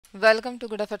Welcome to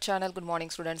Good Effort Channel. Good morning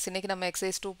students. இன்னைக்கு நம்ம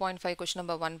exercise 2.5 question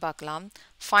number 1 பார்க்கலாம்.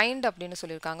 Find அப்படினு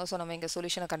சொல்லிருக்காங்க. சோ நம்ம இங்க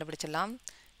சொல்யூஷனை கண்டுபிடிச்சிடலாம்.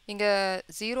 இங்க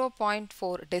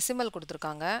 0.4 டெசிமல்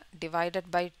கொடுத்திருக்காங்க divided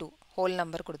by 2 whole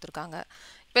number கொடுத்திருக்காங்க.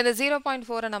 இப்போ இந்த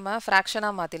 0.4 நம்ம fraction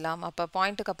மாத்திடலாம். அப்ப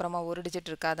பாயிண்ட்க்கு அப்புறமா ஒரு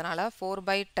டிஜிட் இருக்கு. அதனால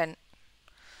 4/10.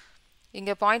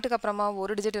 இங்க பாயிண்ட்க்கு அப்புறமா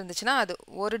ஒரு டிஜிட் இருந்துச்சுனா அது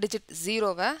ஒரு டிஜிட்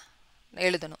 0வை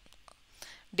எழுதணும்.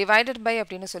 divided by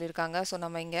அப்படினு சொல்லிருக்காங்க. சோ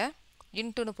நம்ம இங்க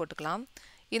into னு போட்டுக்கலாம்.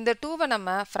 இந்த 2வை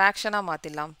நம்ம fraction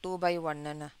மாத்திடலாம் 2/1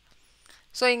 ன்னு.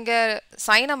 சோ இங்க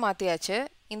சைனை மாத்தியாச்சு.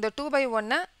 இந்த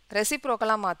 2/1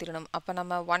 ரெசிப்ரோக்கலா மாத்திரணும். அப்ப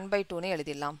நம்ம 1/2 ன்னு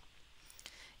எழுதிடலாம்.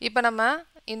 இப்போ நம்ம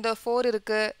இந்த 4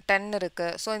 இருக்கு 10 இருக்கு.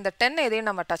 சோ இந்த 10 எதையும்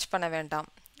நம்ம டச் பண்ண வேண்டாம்.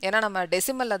 ஏன்னா நம்ம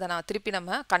டெசிமல்ல அத திருப்பி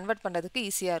நம்ம கன்வர்ட் பண்றதுக்கு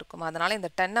ஈஸியா இருக்கும். அதனால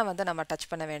இந்த 10 வந்து நம்ம டச்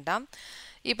பண்ண வேண்டாம்.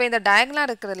 இப்போ இந்த டயகனலா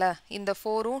இருக்குதுல இந்த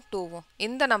 4ம் 2ம்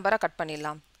இந்த நம்பரை கட்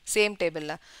பண்ணிடலாம். சேம்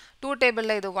டேபிள்ல 2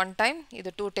 டேபிள்ல இது 1 டைம், இது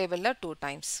 2 டேபிள்ல 2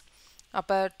 டைம்ஸ். அப்ப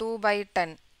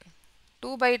 2/10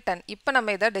 2/10. இப்போ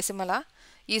நம்ம இத டெசிமலா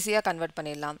ஈஸியா கன்வர்ட்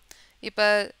பண்ணிடலாம். இப்போ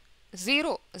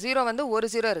 0 வந்து ஒரு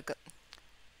 0 இருக்கு.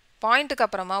 பாயிண்ட்க்கு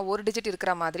அப்புறமா ஒரு டிஜிட்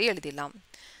இருக்கிற மாதிரி எழுதிடலாம்.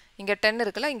 இங்க 10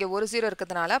 இருக்குல, இங்க ஒரு 0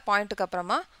 இருக்கிறதுனால பாயிண்ட்க்கு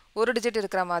அப்புறமா ஒரு டிஜிட்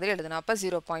இருக்கிற மாதிரி எழுதணும். அப்ப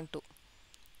 0.2.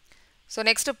 So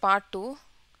next part 2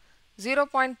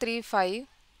 0.35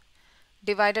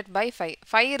 divided by 5.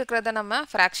 5 இருக்கிறத நம்ம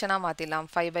fraction மாத்திடலாம்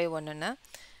 5/1 ன்னு.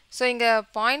 சோ இங்க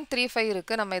 0.35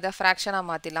 இருக்கு. நம்ம இத fraction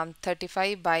மாத்திடலாம்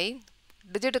 35 by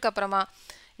டிஜிட்க்கு அப்புறமா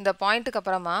இந்த பாயிண்ட்க்கு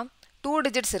அப்புறமா 2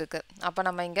 டிஜிட்ஸ் இருக்கு. அப்ப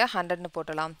நம்ம இங்க 100 ன்னு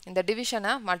போடலாம். இந்த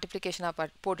டிவிஷனை மல்டிப்ளிகேஷனா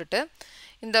போட்டுட்டு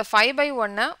இந்த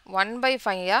 5/1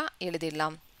 1/5 ஆ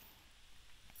எழுதிடலாம்.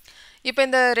 இப்போ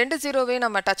இந்த ரெண்டு 0வையும்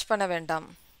நம்ம டச் பண்ண வேண்டாம்.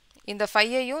 இந்த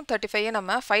 5ஐயும் 35ஐயும்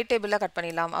நம்ம 5 டேபிள்ல கட்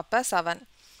பண்ணிடலாம். அப்ப 7.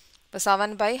 இப்போ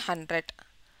 7/100.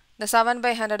 இந்த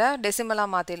 7/100 டெசிமலா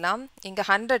மாத்திடலாம். இங்க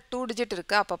 100 2 டிஜிட்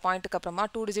இருக்கு. அப்ப பாயிண்ட்க்கு அப்புறமா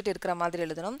 2 டிஜிட் இருக்கிற மாதிரி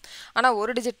எழுதணும். ஆனா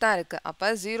ஒரு டிஜிட் தான் இருக்கு.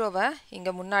 அப்ப 0வை இங்க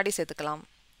முன்னாடி சேர்த்துக்கலாம்.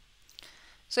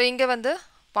 சோ இங்க வந்து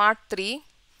பார்ட் 3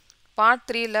 பார்ட்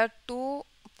 3ல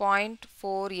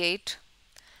 2.48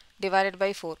 divided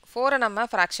by 4. 4 நம்ம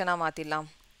fraction மாத்திடலாம்.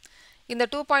 இந்த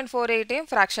 2.48ஐயும்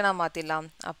fraction மாத்திடலாம்.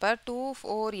 அப்ப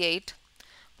 248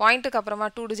 பாயிண்ட்க்கு அப்புறமா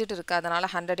 2 டிஜிட் இருக்கு. அதனால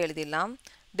 100 எழுதிடலாம்.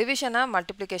 டிவிஷனை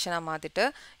மல்டிப்ளிகேஷனா மாத்திட்டு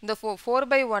இந்த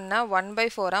 4/1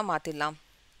 1/4 ஆ மாத்திடலாம்.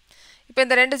 இப்போ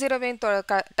இந்த ரெண்டு 0வையும்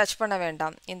டச் பண்ண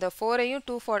வேண்டாம். இந்த 4ஐயும்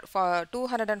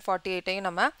 248ஐயும்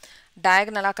நம்ம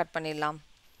டயகனலா கட் பண்ணிடலாம்.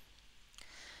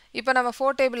 இப்போ நம்ம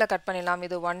 4 டேபிள்ல கட் பண்ணிடலாம்.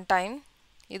 இது 1 டைம்,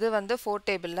 இது வந்து 4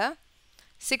 டேபிள்ல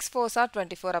 6 4s are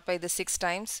 24. அப்ப இது 6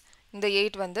 டைம்ஸ். இந்த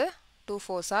 8 வந்து 2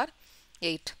 4s are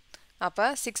 8. அப்ப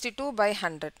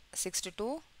 62/100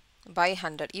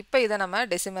 62/100. இப்போ இத நம்ம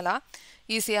டெசிமலா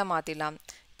ஈஸியா மாத்திடலாம்.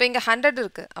 இப்போ இங்க 100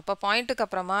 இருக்கு. அப்ப பாயிண்ட்க்கு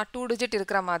அப்புறமா 2 டிஜிட்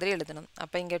இருக்கிற மாதிரி எழுதணும்.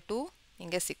 அப்ப இங்க 2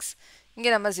 இங்க 6. இங்க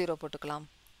நம்ம 0 போட்டுக்கலாம்.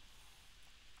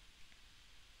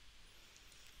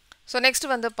 சோ நெக்ஸ்ட்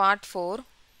வந்து பார்ட் 4.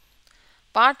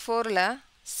 பார்ட் 4ல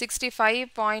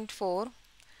 65.4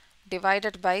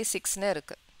 divided by 6 ன்னு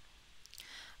இருக்கு.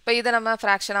 இப்போ இத நம்ம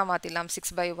fraction மாத்திடலாம்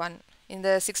 6/1. இந்த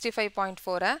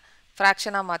 65.4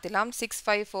 fraction மாத்திடலாம்.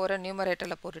 654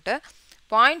 நியூமரேட்டர்ல போட்டுட்டு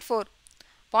 0.4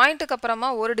 பாயிண்ட்க்கு அப்புறமா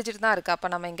ஒரு டிஜிட் தான் இருக்கு. அப்ப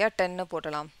நம்ம இங்க 10 ன்னு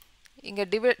போடலாம். இங்க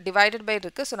divided by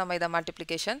இருக்கு. சோ நம்ம இத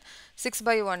மல்டிப்ளிகேஷன்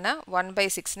 6/1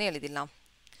 1/6 ன்னு எழுதிடலாம்.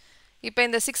 இப்போ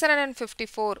இந்த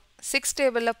 654 6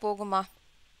 டேபிள்ல போகுமா?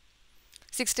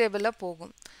 6 டேபிள்ல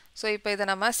போகும். சோ இப்போ இத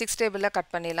நம்ம 6 டேபிள்ல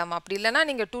கட் பண்ணிடலாம். அப்படி இல்லனா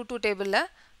நீங்க 2 டேபிள்ல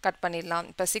கட் பண்ணிடலாம்.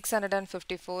 இப்போ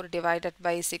 654 divided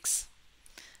by 6.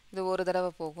 இது ஒரு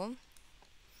தடவை போகும்.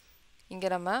 இங்க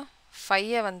நம்ம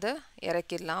 5ஐ வந்து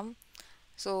இறக்கிடலாம்.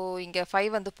 சோ இங்க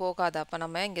 5 வந்து போகாது. அப்ப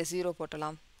நம்ம இங்க 0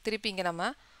 போடலாம். திருப்பி இங்க நம்ம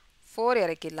 4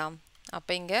 இறக்கிடலாம். அப்ப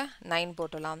இங்க 9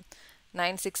 போடலாம்.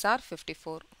 9 6 are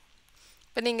 54.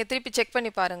 இப்போ நீங்க திருப்பி செக்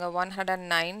பண்ணி பாருங்க.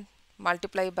 109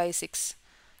 multiply by 6.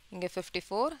 இங்க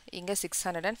 54, இங்க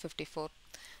 654.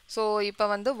 சோ இப்போ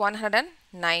வந்து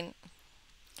 109.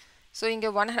 சோ இங்க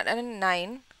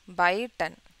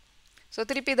 109/10. சோ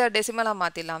திருப்பி இத டெசிமலா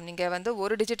மாத்திடலாம். நீங்க வந்து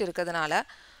ஒரு டிஜிட் இருக்கிறதுனால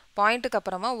பாயிண்ட்க்கு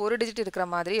அப்புறமா ஒரு டிஜிட் இருக்கிற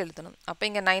மாதிரி எழுதணும். அப்ப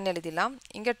இங்க 9 எழுதிடலாம்.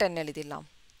 இங்க 10 எழுதிடலாம்.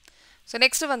 சோ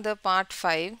நெக்ஸ்ட் வந்து part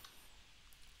 5.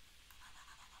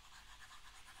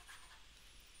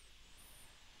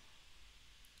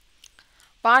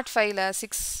 Part 5ல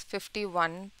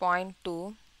 651.2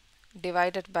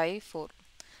 divided by 4.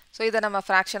 So இத நம்ம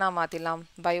fraction மாத்திடலாம்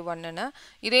by 1 ன்னு.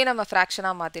 இதே நம்ம fraction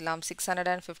மாத்திடலாம்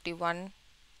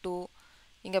 651/2.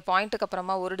 இங்க பாயிண்ட்க்கு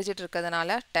அப்புறமா ஒரு டிஜிட் இருக்கிறதுனால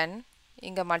 10.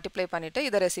 இங்க மல்டிப்ளை பண்ணிட்டு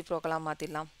இத ரெசிப்ரோக்கலா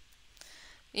மாத்திடலாம்.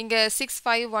 இங்க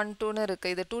 6512 ன்னு இருக்கு.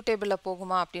 இது 2 டேபிள்ல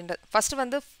போகுமா அப்படின்றது. ஃபர்ஸ்ட்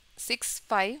வந்து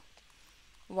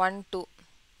 6512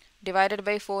 divided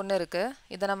by 4ன்னு இருக்கு.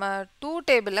 இதை நம்ம 2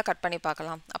 டேபிளில் கட் பண்ணி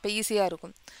பார்க்கலாம். அப்போ ஈஸியாக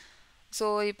இருக்கும். ஸோ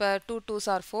இப்போ 2 2s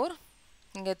are 4,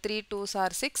 இங்கே 3 2s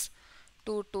are 6,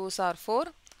 2 2s are 4,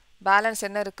 balance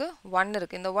என்ன இருக்குது? 1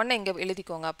 இருக்குது. இந்த 1 இங்கே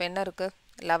எழுதிக்கோங்க. அப்போ என்ன இருக்குது?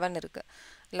 11 இருக்குது.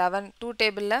 11 2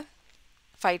 டேபிளில்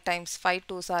 5 times 5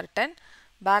 2s are 10,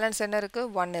 பேலன்ஸ் என்ன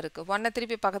இருக்குது? 1 இருக்குது. 1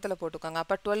 திருப்பி பக்கத்தில் போட்டுக்கோங்க.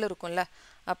 அப்போ 12 இருக்கும்ல.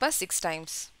 அப்போ 6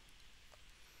 times.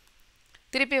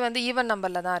 திருப்பி வந்து ஈவன்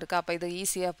நம்பரில் தான் இருக்குது. அப்போ இது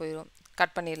ஈஸியாக போயிடும்.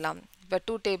 கட் பண்ணிடலாம். இப்போ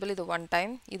 2 டேபிள் இது 1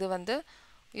 டைம், இது வந்து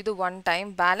இது 1 டைம்,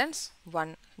 பேலன்ஸ்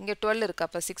 1. இங்கே 12 இருக்குது.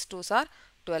 அப்போ 6 2s are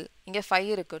 12. இங்கே 5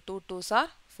 இருக்குது. 2 2s are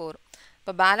 4.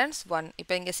 இப்போ பேலன்ஸ் 1.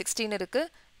 இப்போ இங்கே 16 இருக்குது.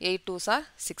 8 2s are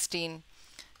 16.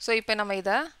 ஸோ இப்போ நம்ம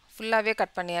இதை ஃபுல்லாகவே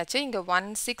கட் பண்ணியாச்சு. இங்கே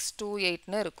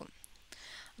 1628ன்னு இருக்கும்.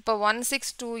 இப்போ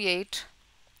 1628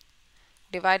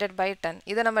 divided by 10.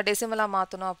 இதை நம்ம டெசிமலாக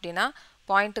மாற்றணும் அப்படின்னா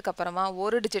பாயிண்ட்டுக்கு அப்புறமா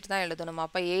ஒரு டிஜிட் தான் எழுதணும்.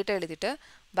 அப்போ 8 எழுதிட்டு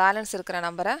பேலன்ஸ் இருக்கிற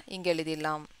நம்பரை இங்கே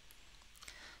எழுதிடலாம்.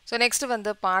 ஸோ நெக்ஸ்ட்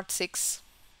வந்து பார்ட் 6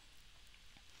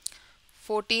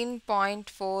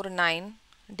 14.49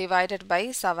 divided by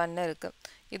 7ன்னு இருக்குது.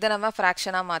 இதை நம்ம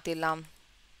ஃப்ராக்ஷனாக மாற்றிடலாம்.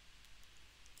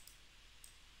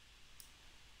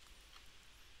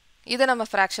 இதை நம்ம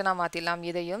ஃப்ராக்ஷனாக மாற்றிடலாம்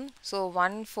இதையும். ஸோ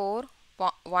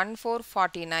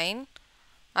 1449,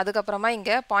 அதுக்கப்புறமா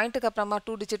இங்கே பாயிண்ட்டுக்கு அப்புறமா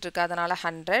 2 டிஜிட் இருக்குது, அதனால்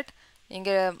 100.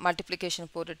 இங்கே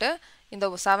மல்டிப்ளிகேஷன் போட்டுட்டு இந்த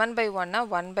 7/1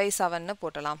 1/7ன்னு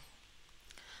போட்டலாம்.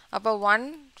 அப்போ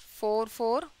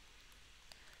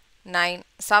 1449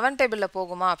 7 டேபிளில்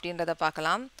போகுமா அப்படின்றத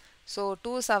பார்க்கலாம். So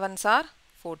 2 7s are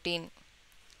 14.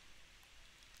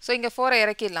 ஸோ இங்கே 4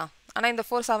 இறக்கிடலாம். ஆனால் இந்த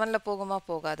 4 7ல் போகுமா?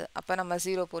 போகாது. அப்போ நம்ம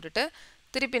 0 போட்டுட்டு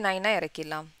திருப்பி 9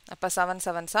 இறக்கிடலாம். அப்போ 7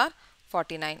 7s are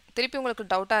 49. திருப்பி உங்களுக்கு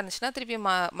டவுட்டாக இருந்துச்சுன்னா திருப்பி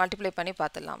மல்டிப்ளை பண்ணி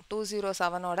பார்த்துடலாம்.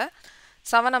 207ஓட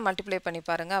 7 மல்டிப்ளை பண்ணி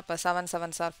பாருங்கள். அப்போ 7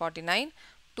 7s are 49,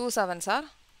 2 7s are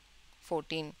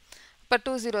 14. இப்போ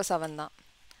 207 தான்.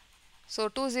 ஸோ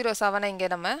 207 இங்கே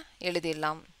நம்ம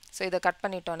எழுதிடலாம். ஸோ இதை கட்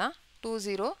பண்ணிட்டோன்னா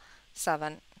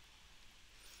 207.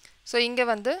 ஸோ இங்கே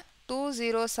வந்து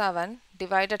 207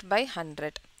 divided by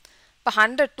 100. இப்போ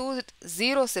 100 2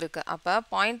 zeros இருக்குது. அப்போ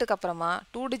பாயிண்ட்டுக்கு அப்புறமா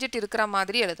 2 டிஜிட் இருக்கிற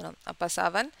மாதிரி எழுதணும். அப்போ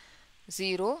 7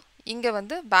 0, இங்கே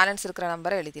வந்து பேலன்ஸ் இருக்கிற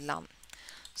நம்பரை எழுதிடலாம்.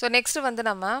 ஸோ நெக்ஸ்ட்டு வந்து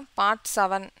நம்ம பார்ட்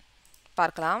 7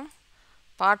 பார்க்கலாம்.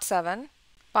 பார்ட் 7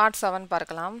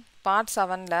 பார்க்கலாம். பார்ட்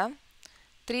 7ல்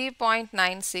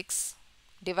 3.96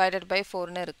 divided by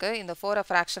 4ன்னு இருக்குது. இந்த 4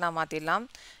 ஃப்ராக்ஷனாக மாற்றிடலாம்.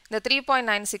 இந்த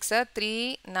 3.96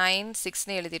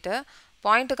 396ன்னு எழுதிட்டு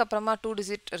பாயிண்ட்டுக்கு அப்புறமா 2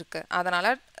 டிஜிட் இருக்குது, அதனால்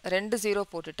 2 0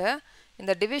 போட்டுட்டு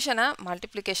இந்த டிவிஷனை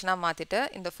மல்டிப்ளிகேஷனாக மாற்றிட்டு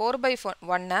இந்த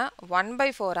 4/1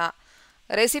 1/4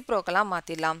 ரெசிப்ரோக்கலாக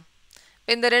மாற்றிடலாம்.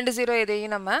 இப்போ இந்த 2 0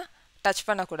 எதையும் நம்ம டச்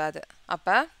பண்ணக்கூடாது.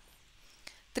 அப்போ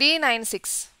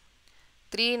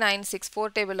 396 4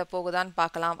 டேபிளில் போகுதான்னு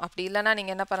பார்க்கலாம். அப்படி இல்லைன்னா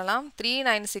நீங்கள் என்ன பண்ணலாம்?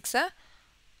 396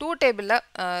 2 டேபிளில்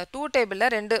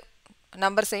 2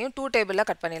 நம்பர்ஸையும் 2 டேபிளில்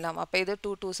கட் பண்ணிடலாம். அப்போ இது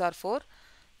 2 2s are 4,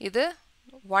 இது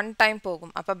 1 டைம்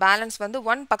போகும். அப்போ பேலன்ஸ் வந்து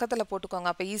 1 பக்கத்தில் போட்டுக்கோங்க.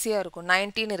 அப்போ ஈஸியாக இருக்கும்.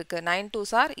 19 இருக்குது. 9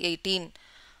 2s are 18.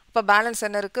 இப்போ பேலன்ஸ்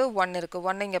என்ன இருக்குது? 1 இருக்குது.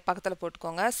 1 இங்கே பக்கத்தில்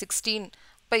போட்டுக்கோங்க. 16.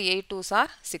 இப்போ 8 2s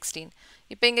are 16.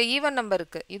 இப்போ இங்கே ஈவன் நம்பர்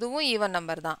இருக்குது. இதுவும் ஈவன்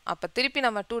நம்பர் தான். அப்போ திருப்பி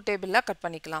நம்ம 2 டேபிளில் கட்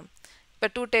பண்ணிக்கலாம். இப்போ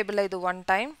 2 டேபிளில் இது 1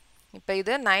 டைம். இப்போ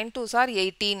இது 9 2s are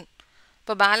 18.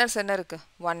 இப்போ பேலன்ஸ் என்ன இருக்குது?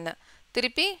 1.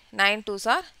 திருப்பி 9 2s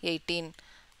are 18.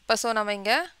 இப்போ ஸோ நம்ம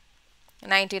இங்கே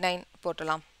 99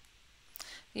 போட்டலாம்.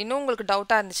 இன்னும் உங்களுக்கு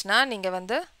டவுட்டாக இருந்துச்சுன்னா நீங்கள்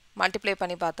வந்து மல்டிப்ளை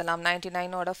பண்ணி பார்த்தலாம்.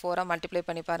 99ஓட 4 மல்டிப்ளை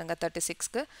பண்ணி பாருங்கள்.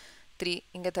 36க்கு 3,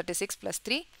 இங்கே 36 +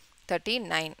 3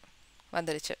 39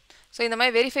 வந்துருச்சு. ஸோ இந்த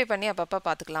மாதிரி வெரிஃபை பண்ணி அப்பப்போ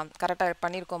பார்த்துக்கலாம் கரெக்டாக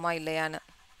பண்ணியிருக்கோமா இல்லையான்னு.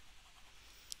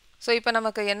 ஸோ இப்போ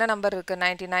நமக்கு என்ன நம்பர் இருக்குது?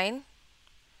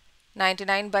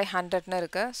 99/100ன்னு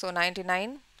இருக்குது. ஸோ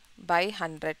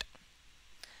 99/100.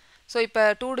 ஸோ இப்போ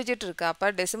 2 டிஜிட் இருக்குது. அப்போ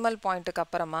டெசிமல் பாயிண்ட்டுக்கு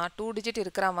அப்புறமா 2 டிஜிட்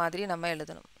இருக்கிற மாதிரி நம்ம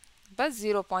எழுதணும். இப்போ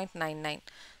 0.99.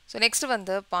 ஸோ நெக்ஸ்ட்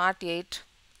வந்து பார்ட் 8.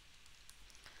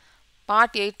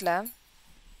 Part 8ல்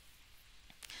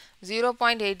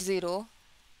 0.80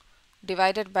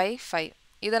 divided by 5.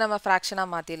 இதை நம்ம ஃப்ராக்ஷனாக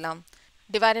மாற்றிடலாம்.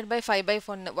 divided by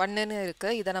 5/1ன்னு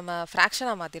இருக்குது. இதை நம்ம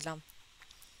ஃப்ராக்ஷனாக மாற்றிடலாம்.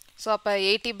 ஸோ அப்போ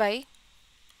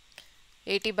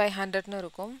 80/100ன்னு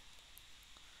இருக்கும்.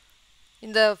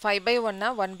 இந்த 5/1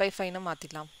 1/5ன்னு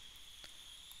மாற்றிடலாம்.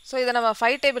 ஸோ இதை நம்ம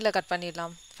 5 டேபிளில் கட்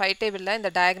பண்ணிடலாம். 5 டேபிளில் இந்த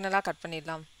டயக்னலாக கட்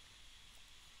பண்ணிடலாம்.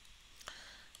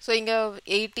 ஸோ இங்கே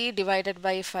 80 divided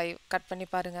by 5 கட் பண்ணி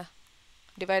பாருங்கள்.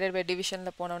 டிவைடட் பை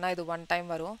டிவிஷனில் போனோன்னா இது 1 டைம்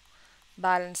வரும்.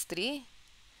 பேலன்ஸ் 3.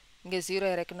 இங்கே 0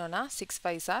 இறக்கணுன்னா 6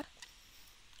 5s are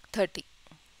 30.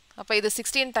 அப்போ இது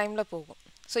 16 டைமில் போகும்.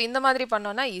 ஸோ இந்த மாதிரி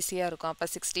பண்ணோன்னா ஈஸியாக இருக்கும். அப்போ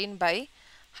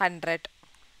 16/100.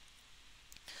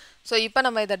 ஸோ இப்போ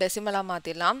நம்ம இதை டெசிமலாக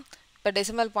மாற்றிடலாம். இப்போ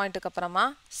டெசிமல் பாயிண்ட்டுக்கு அப்புறமா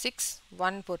 6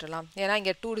 1 போட்டுடலாம். ஏன்னா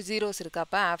இங்கே 2 zeros இருக்கு.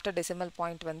 அப்போ ஆஃப்டர் டெசிமல்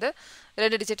பாயிண்ட் வந்து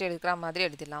 2 டிஜிட் எடுக்கிற மாதிரி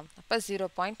எழுதிடலாம். அப்போ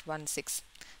 0.16.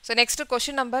 ஸோ நெக்ஸ்ட்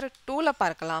கொஷின் நம்பர் 2ல்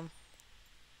பார்க்கலாம்.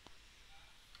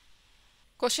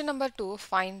 கொஷின் நம்பர் 2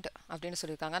 ஃபைண்ட் அப்படின்னு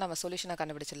சொல்லியிருக்காங்க. நம்ம சொல்யூஷனை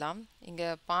கண்டுபிடிச்சிடலாம். இங்கே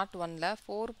பார்ட் 1ல்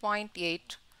 4.8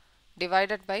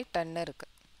 டிவைடட் பை 10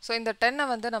 இருக்குது. ஸோ இந்த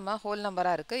 10 வந்து நம்ம ஹோல்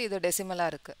நம்பராக இருக்குது, இது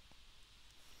டெசிமலாக இருக்குது.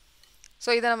 ஸோ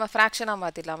இதை நம்ம ஃப்ராக்ஷனாக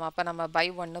மாற்றிடலாம். அப்போ நம்ம பை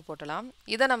 1 போட்டலாம்.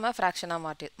 இதை நம்ம ஃப்ராக்ஷனாக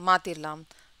மாற்றிடலாம்.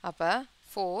 அப்போ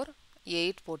 4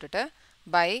 8 போட்டுட்டு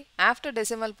பை ஆஃப்டர்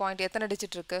டெசிமல் பாயிண்ட் எத்தனை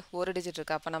டிஜிட் இருக்குது? ஒரு டிஜிட்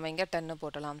இருக்குது. அப்போ நம்ம இங்கே 10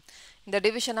 போட்டலாம். இந்த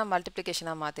டிவிஷனாக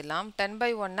மல்டிப்ளிகேஷனாக மாற்றிடலாம்.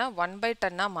 10/1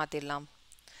 1/10 மாற்றிடலாம்.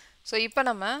 ஸோ இப்போ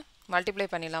நம்ம மல்டிப்ளை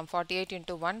பண்ணிடலாம். 48 ×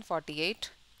 1 48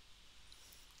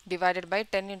 டிவைடட் பை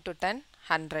 10 × 10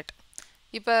 100.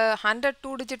 இப்போ 100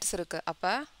 2 டிஜிட்ஸ் இருக்குது.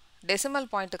 அப்போ டெசிமல்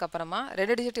பாயிண்ட்டுக்கு அப்புறமா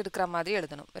 2 டிஜிட் இருக்கிற மாதிரி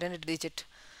எழுதணும். 2 டிஜிட்.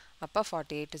 அப்போ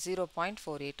 48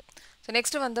 0.48. ஸோ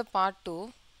நெக்ஸ்ட் வந்து பார்ட் 2.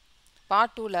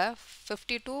 பார்ட் 2ல்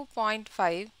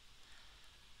 52.5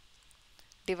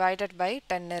 டிவைடட் பை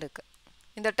 10 இருக்குது.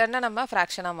 இந்த 10 நம்ம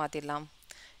ஃப்ராக்ஷனாக மாற்றிடலாம்.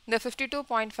 இந்த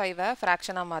 52.5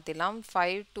 ஃப்ராக்ஷனாக மாற்றிடலாம்.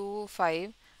 525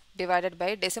 டிவைடட் பை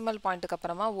டெசிமல் பாயிண்ட்டுக்கு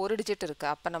அப்புறமா ஒரு டிஜிட்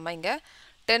இருக்குது. அப்போ நம்ம இங்கே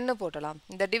 10 போட்டலாம்.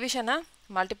 இந்த டிவிஷனை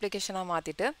மல்டிப்ளிகேஷனாக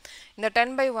மாற்றிட்டு இந்த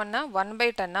 10/1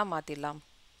 1/10 மாற்றிடலாம்.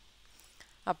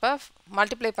 அப்போ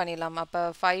மல்டிப்ளை பண்ணிடலாம். அப்போ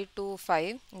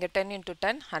 525 இங்கே 10 ×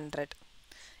 10 100.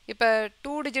 இப்போ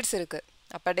 2 டிஜிட்ஸ் இருக்குது.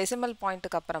 அப்போ டெசிமல்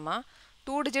பாயிண்ட்டுக்கு அப்புறமா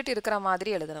 2 டிஜிட் இருக்கிற மாதிரி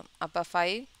எழுதணும். அப்போ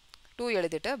 5 2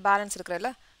 எழுதிட்டு பேலன்ஸ்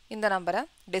இருக்கிறதுல இந்த நம்பரை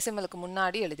டெசிமலுக்கு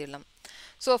முன்னாடி எழுதிடலாம்.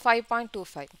 ஸோ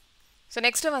 5.25. ஸோ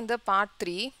நெக்ஸ்ட்டு வந்து பார்ட்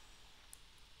 3.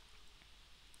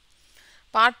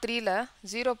 பார்ட் 3ல்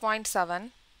 0.7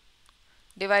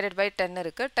 டிவைடட் பை 10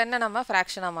 இருக்குது. 10 நம்ம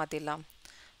ஃப்ராக்ஷனாக மாற்றிடலாம்.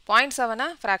 0.7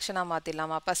 ஃப்ராக்ஷனாக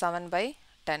மாற்றிடலாம். அப்போ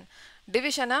 7/10.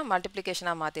 டிவிஷனை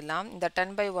மல்டிப்ளிகேஷனாக மாற்றிடலாம். இந்த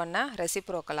 10/1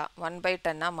 ரெசிப்ரோக்கலாக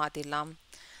 1/10 மாற்றிடலாம்.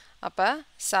 அப்போ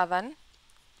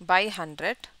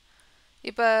 7/100.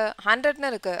 இப்போ 100ன்னு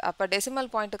இருக்குது. அப்போ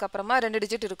டெசிமல் பாயிண்ட்டுக்கு அப்புறமா 2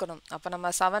 டிஜிட் இருக்கணும். அப்போ நம்ம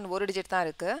 7 ஒரு டிஜிட் தான்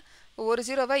இருக்குது. ஒரு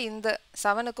ஜீரோவை இந்த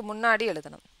 7க்கு முன்னாடி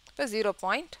எழுதணும். இப்போ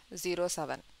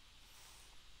 0.07.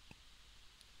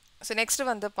 ஸோ நெக்ஸ்ட்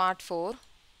வந்து பார்ட் 4.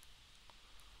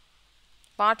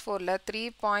 பார்ட் 4ல்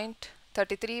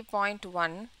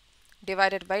 3.33.1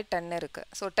 டிவைடட் பை 10 இருக்குது.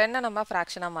 ஸோ 10 நம்ம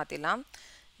ஃப்ராக்ஷனாக மாற்றிடலாம்.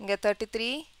 இங்கே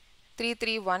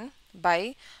 331 பை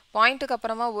பாயிண்ட்டுக்கு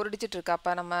அப்புறமா ஒரு டிஜிட் இருக்குது. அப்போ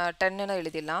நம்ம 10ன்னு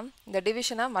எழுதிடலாம். இந்த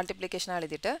டிவிஷனை மல்டிப்ளிகேஷனாக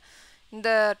எழுதிட்டு இந்த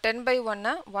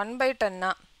 10/1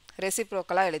 1/10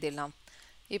 ரெசிப்ரோக்கலாக எழுதிடலாம்.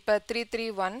 இப்போ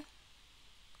 331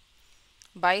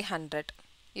 பை 100.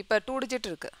 இப்போ 2 டிஜிட்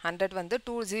இருக்குது. 100 வந்து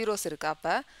 2 zeros இருக்குது.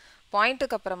 அப்போ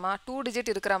பாயிண்ட்டுக்கு அப்புறமா 2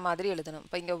 டிஜிட் இருக்கிற மாதிரி எழுதணும்.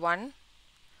 இப்போ இங்கே 1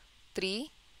 3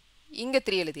 இங்கே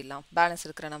 3 எழுதிடலாம் பேலன்ஸ்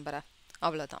இருக்கிற நம்பரை.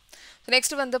 அவ்வளோதான். ஸோ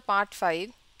நெக்ஸ்ட் வந்து பார்ட் 5.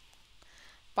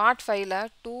 Part 5ல்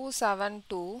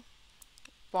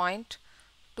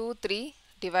 272.23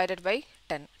 divided by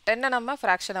 10. 10 நம்ம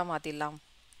ஃப்ராக்ஷனாக மாற்றிடலாம்.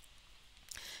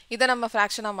 இதை நம்ம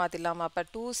ஃப்ராக்ஷனாக மாற்றிடலாம். அப்போ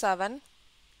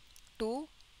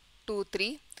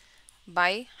 27223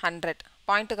 பை 100.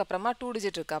 பாயிண்ட்டுக்கு அப்புறமா 2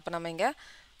 டிஜிட் இருக்குது. அப்போ நம்ம இங்கே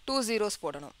 2 zeros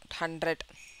போடணும். 100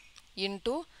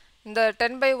 இன்ட்டு இந்த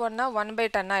 10/1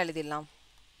 1/10 எழுதிடலாம்.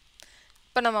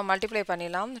 இப்போ நம்ம மல்டிப்ளை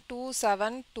பண்ணிடலாம்.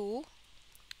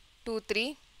 27223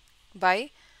 பை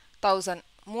 1000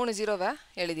 3 ஜீரோவை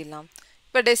எழுதிடலாம்.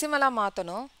 இப்போ டெசிமலாக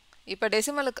மாற்றணும். இப்போ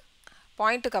டெசிமலுக்கு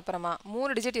பாயிண்ட்டுக்கு அப்புறமா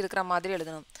 3 டிஜிட் இருக்கிற மாதிரி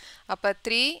எழுதணும். அப்போ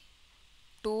 3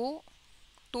 2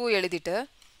 2 எழுதிட்டு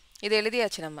இதை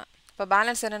எழுதியாச்சு நம்ம. இப்போ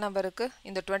பேலன்ஸ் என்ன நம்பர் இருக்குது?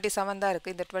 இந்த 27 தான்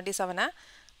இருக்குது. இந்த 27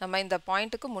 நம்ம இந்த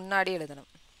பாயிண்ட்டுக்கு முன்னாடி எழுதணும்.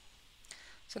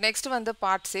 ஸோ நெக்ஸ்ட் வந்து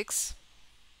பார்ட் 6.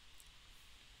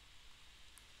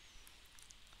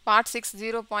 Part 6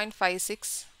 0.56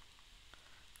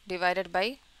 divided by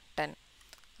 10.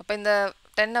 அப்போ இந்த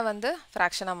 10 வந்து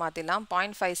ஃப்ராக்ஷனாக மாற்றிடலாம்.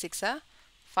 0.56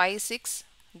 56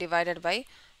 டிவைடட் பை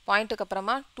பாயிண்ட்டுக்கு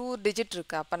அப்புறமா 2 டிஜிட்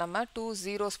இருக்குது. அப்போ நம்ம 2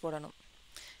 zeros போடணும்.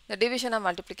 இந்த டிவிஷனை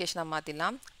மல்டிப்ளிகேஷனாக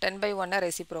மாற்றிடலாம். 10/1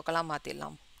 ரெசிப்ரோக்கலாக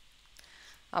மாற்றிடலாம்.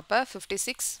 அப்போ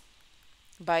 56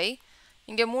 பை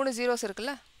இங்கே 3 zeros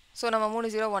இருக்குல்ல. ஸோ நம்ம 3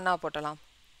 0 1 போட்டலாம்.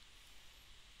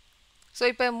 ஸோ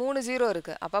இப்போ 3 0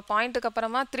 இருக்குது. அப்போ பாயிண்ட்டுக்கு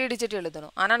அப்புறமா 3 டிஜிட்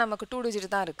எழுதணும். ஆனால் நமக்கு 2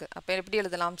 டிஜிட் தான் இருக்குது. அப்போ எப்படி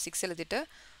எழுதலாம்? 6 எழுதிட்டு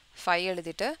 5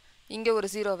 எழுதிட்டு இங்கே ஒரு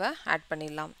ஜீரோவை ஆட்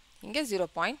பண்ணிடலாம். இங்கே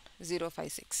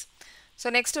 0.056. ஸோ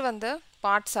நெக்ஸ்ட்டு வந்து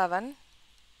பார்ட் 7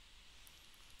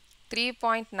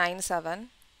 3.97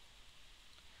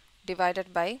 divided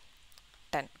by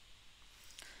 10.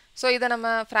 ஸோ இதை நம்ம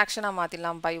ஃப்ராக்ஷனாக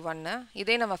மாற்றிடலாம் பை 1.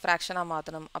 இதே நம்ம ஃப்ராக்ஷனாக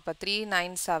மாற்றணும். அப்போ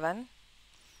 397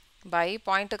 பை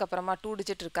பாயிண்ட்டுக்கு அப்புறமா 2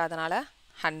 டிஜிட் இருக்குது, அதனால்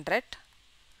 100.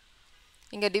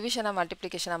 இங்கே டிவிஷனை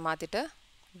மல்டிப்ளிகேஷனாக மாற்றிட்டு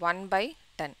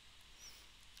 1/10.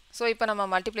 ஸோ இப்போ நம்ம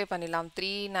மல்டிப்ளை பண்ணிடலாம்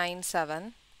 397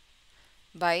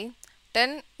 by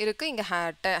 10 இருக்குது இங்கே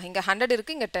இங்கே 100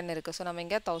 இருக்குது இங்கே 10 இருக்குது ஸோ நம்ம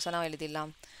இங்கே 1000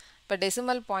 எழுதிடலாம் இப்போ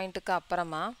டெசிமல் பாயிண்ட்டுக்கு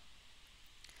அப்புறமா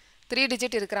 3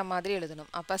 டிஜிட் இருக்கிற மாதிரி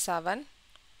எழுதணும் அப்போ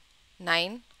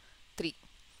 793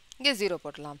 இங்கே 0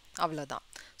 போடலாம் அவ்வளோதான்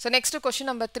ஸோ நெக்ஸ்ட் கொஷின்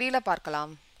நம்பர் 3ல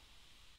பார்க்கலாம்